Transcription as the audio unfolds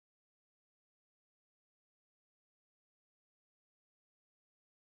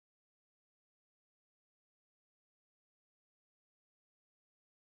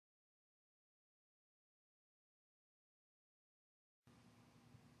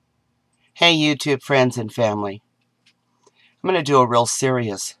Hey YouTube friends and family. I'm going to do a real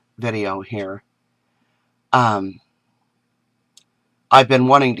serious video here. I've been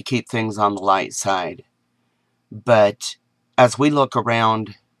wanting to keep things on the light side, but as we look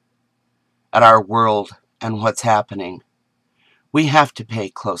around at our world and what's happening, we have to pay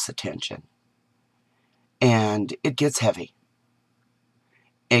close attention. And it gets heavy.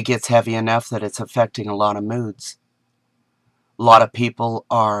 It gets heavy enough that it's affecting a lot of moods. A lot of people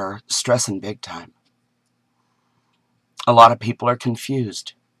are stressing big time. A lot of people are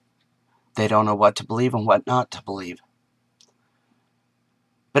confused. They don't know what to believe and what not to believe.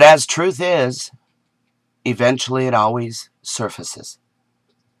 But as truth is, eventually it always surfaces.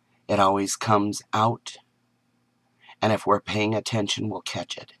 It always comes out. And if we're paying attention, we'll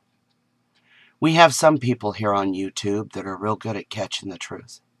catch it. We have some people here on YouTube that are real good at catching the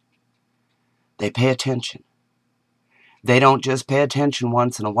truth. They pay attention. They don't just pay attention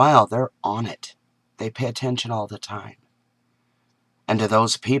once in a while. They're on it. They pay attention all the time. And to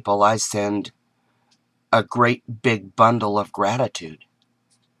those people, I send a great big bundle of gratitude.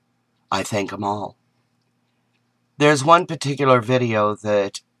 I thank them all. There's one particular video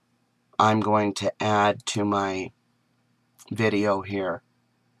that I'm going to add to my video here.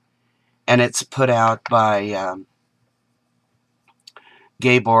 And it's put out by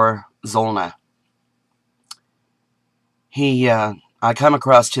Gabor, Zolna. I come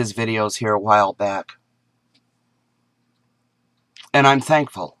across his videos here a while back. And I'm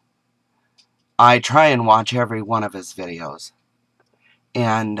thankful. I try and watch every one of his videos.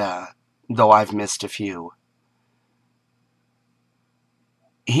 And though I've missed a few,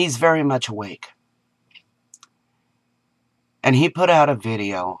 he's very much awake. And he put out a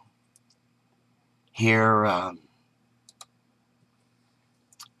video here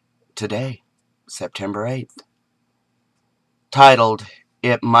today, September 8th, titled,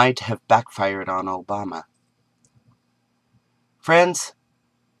 "It Might Have Backfired on Obama." Friends,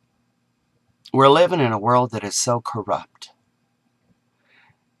 we're living in a world that is so corrupt.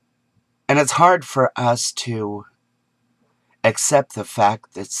 And it's hard for us to accept the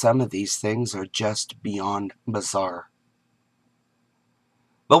fact that some of these things are just beyond bizarre.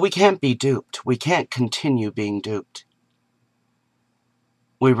 But we can't be duped. We can't continue being duped.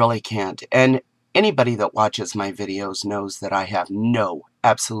 We really can't. And anybody that watches my videos knows that I have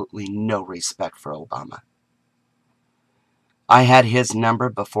absolutely no respect for Obama. I had his number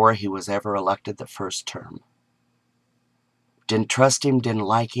before he was ever elected the first term. Didn't trust him, didn't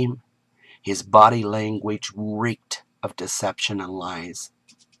like him. His body language reeked of deception and lies.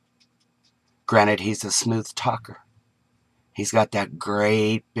 Granted, he's a smooth talker. He's got that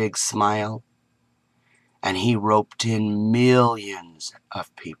great big smile. And he roped in millions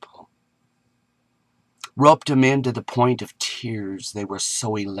of people. Roped them in to the point of tears. They were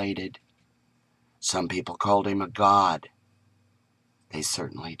so elated. Some people called him a god. They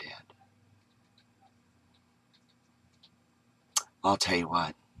certainly did. I'll tell you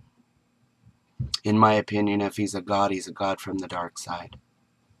what. In my opinion, if he's a god from the dark side.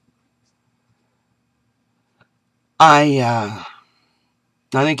 I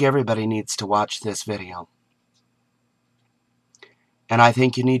think everybody needs to watch this video. And I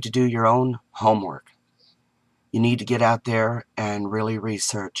think you need to do your own homework. You need to get out there and really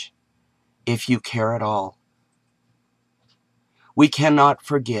research, if you care at all. We cannot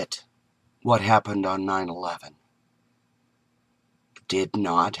forget what happened on 9/11. It did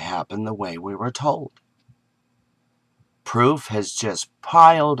not happen the way we were told. Proof has just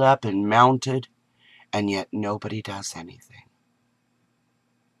piled up and mounted, and yet nobody does anything.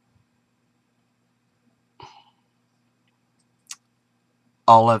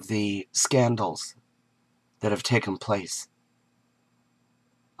 All of the scandals that have taken place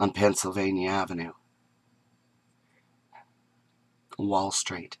on Pennsylvania Avenue, Wall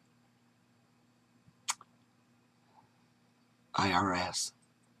Street, IRS,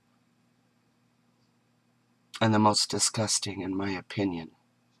 and the most disgusting, in my opinion,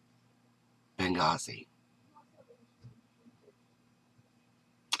 Benghazi.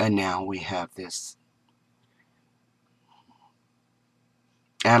 And now we have this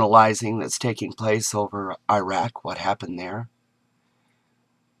analyzing that's taking place over Iraq, what happened there,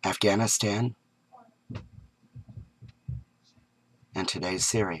 Afghanistan, and today's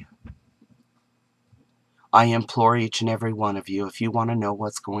Syria. I implore each and every one of you, if you want to know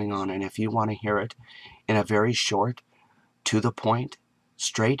what's going on, and if you want to hear it in a very short, to the point,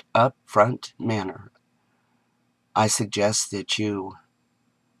 straight up front manner, I suggest that you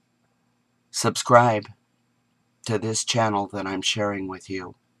subscribe to this channel that I'm sharing with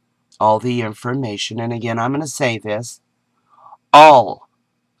you. All the information, and again, I'm going to say this, all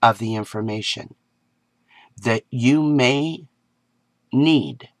of the information that you may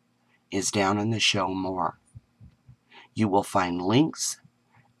need is down in the Show More. You will find links,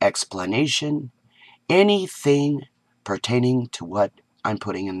 explanation, anything pertaining to what I'm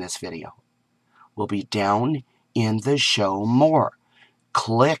putting in this video will be down in the Show More.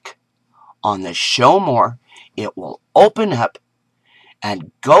 Click on the Show More. It will open up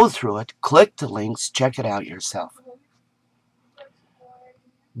and go through it. Click the links. Check it out yourself.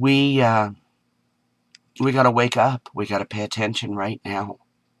 We got to wake up. We got to pay attention right now.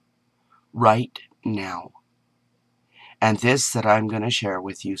 Right now. And this that I'm going to share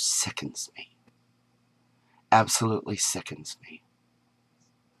with you sickens me. Absolutely sickens me.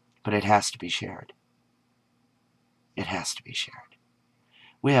 But it has to be shared. It has to be shared.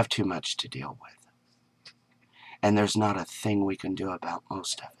 We have too much to deal with. And there's not a thing we can do about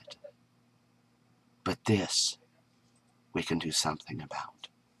most of it. But this, we can do something about.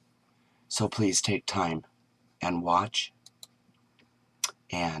 So please take time and watch.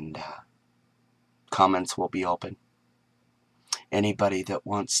 And comments will be open. Anybody that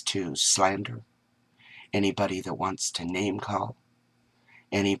wants to slander, anybody that wants to name call,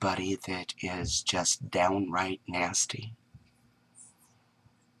 anybody that is just downright nasty.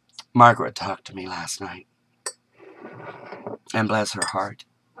 Margaret talked to me last night, and bless her heart,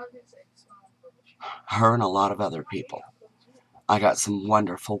 her and a lot of other people. I got some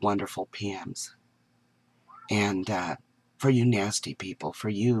wonderful, wonderful PMs. And for you nasty people, for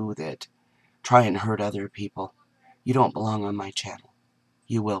you that try and hurt other people, you don't belong on my channel.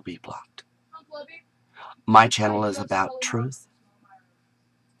 You will be blocked. My channel is about truth.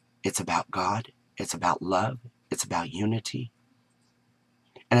 It's about God. It's about love. It's about unity.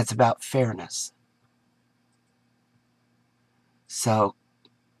 And it's about fairness. So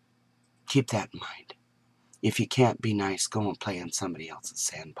keep that in mind. If you can't be nice, go and play in somebody else's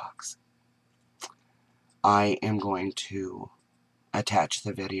sandbox. I am going to attach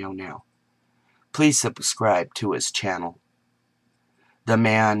the video now. Please subscribe to his channel. The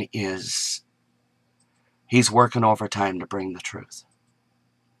man he's working overtime to bring the truth.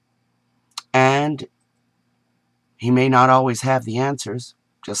 And he may not always have the answers,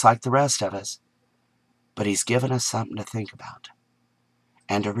 just like the rest of us, but he's given us something to think about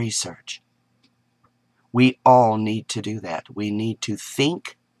and to research. We all need to do that. We need to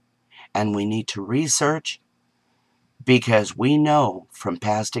think and we need to research, because we know from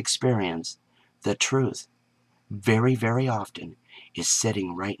past experience the truth very, very often is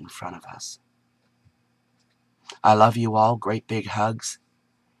sitting right in front of us. I love you all. Great big hugs.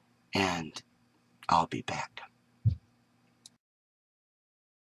 And I'll be back.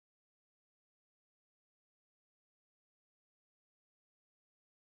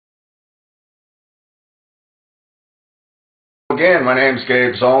 Again, my name's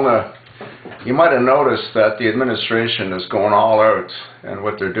Gabe Zolna. You might have noticed that the administration is going all out, and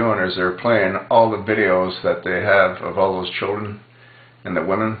what they're doing is they're playing all the videos that they have of all those children and the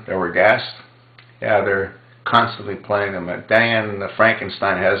women that were gassed. Yeah, they're constantly playing them. Diane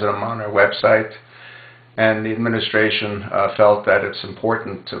Frankenstein has them on her website, and the administration felt that it's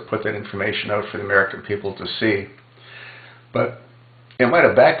important to put that information out for the American people to see. But it might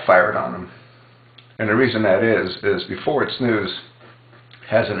have backfired on them. And the reason that is Before It's News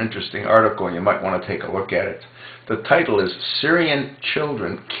has an interesting article, and you might want to take a look at it. The title is Syrian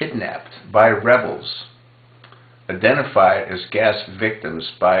Children Kidnapped by Rebels Identified as Gas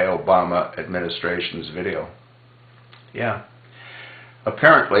Victims by Obama Administration's Video. Yeah.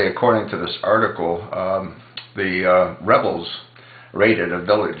 Apparently, according to this article, the rebels raided a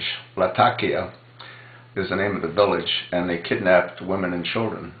village. Latakia is the name of the village, and they kidnapped women and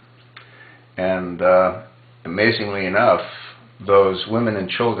children. And amazingly enough, those women and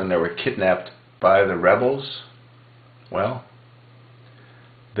children that were kidnapped by the rebels, well,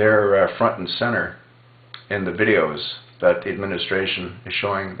 they're front and center in the videos that the administration is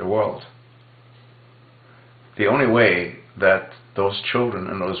showing the world. The only way that those children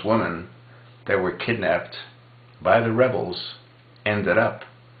and those women that were kidnapped by the rebels ended up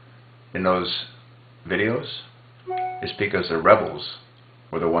in those videos is because the rebels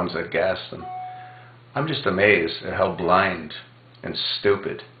were the ones that gassed them. I'm just amazed at how blind and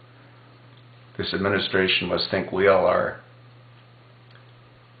stupid this administration must think we all are.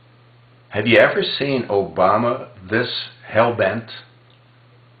 Have you ever seen Obama this hell-bent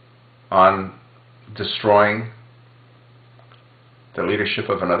on destroying the leadership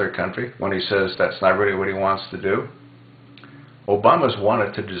of another country when he says that's not really what he wants to do? Obama's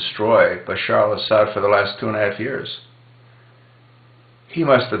wanted to destroy Bashar al-Assad for the last 2.5 years. He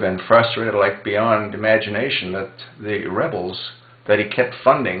must have been frustrated like beyond imagination that the rebels that he kept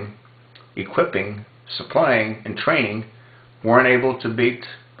funding, equipping, supplying, and training weren't able to beat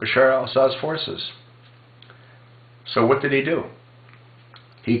Bashar al-Assad's forces. So what did he do?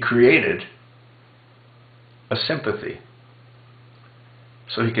 He created a sympathy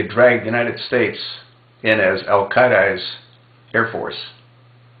so he could drag the United States in as Al-Qaeda's Air Force.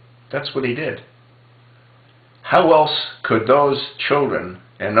 That's what he did. How else could those children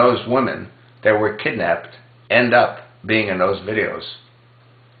and those women that were kidnapped end up being in those videos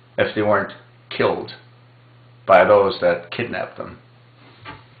if they weren't killed by those that kidnapped them?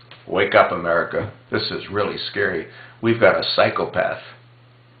 Wake up, America. This is really scary. We've got a psychopath.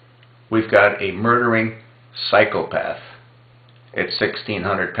 We've got a murdering psychopath at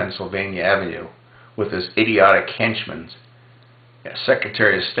 1600 Pennsylvania Avenue with his idiotic henchmen,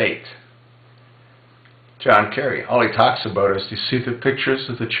 Secretary of State John Kerry. All he talks about is, do you see the pictures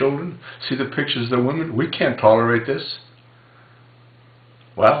of the children? See the pictures of the women? We can't tolerate this.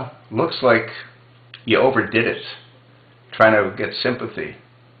 Well, looks like you overdid it, trying to get sympathy.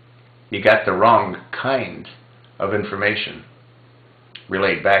 You got the wrong kind of information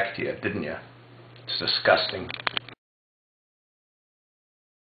relayed back to you, didn't you? It's disgusting.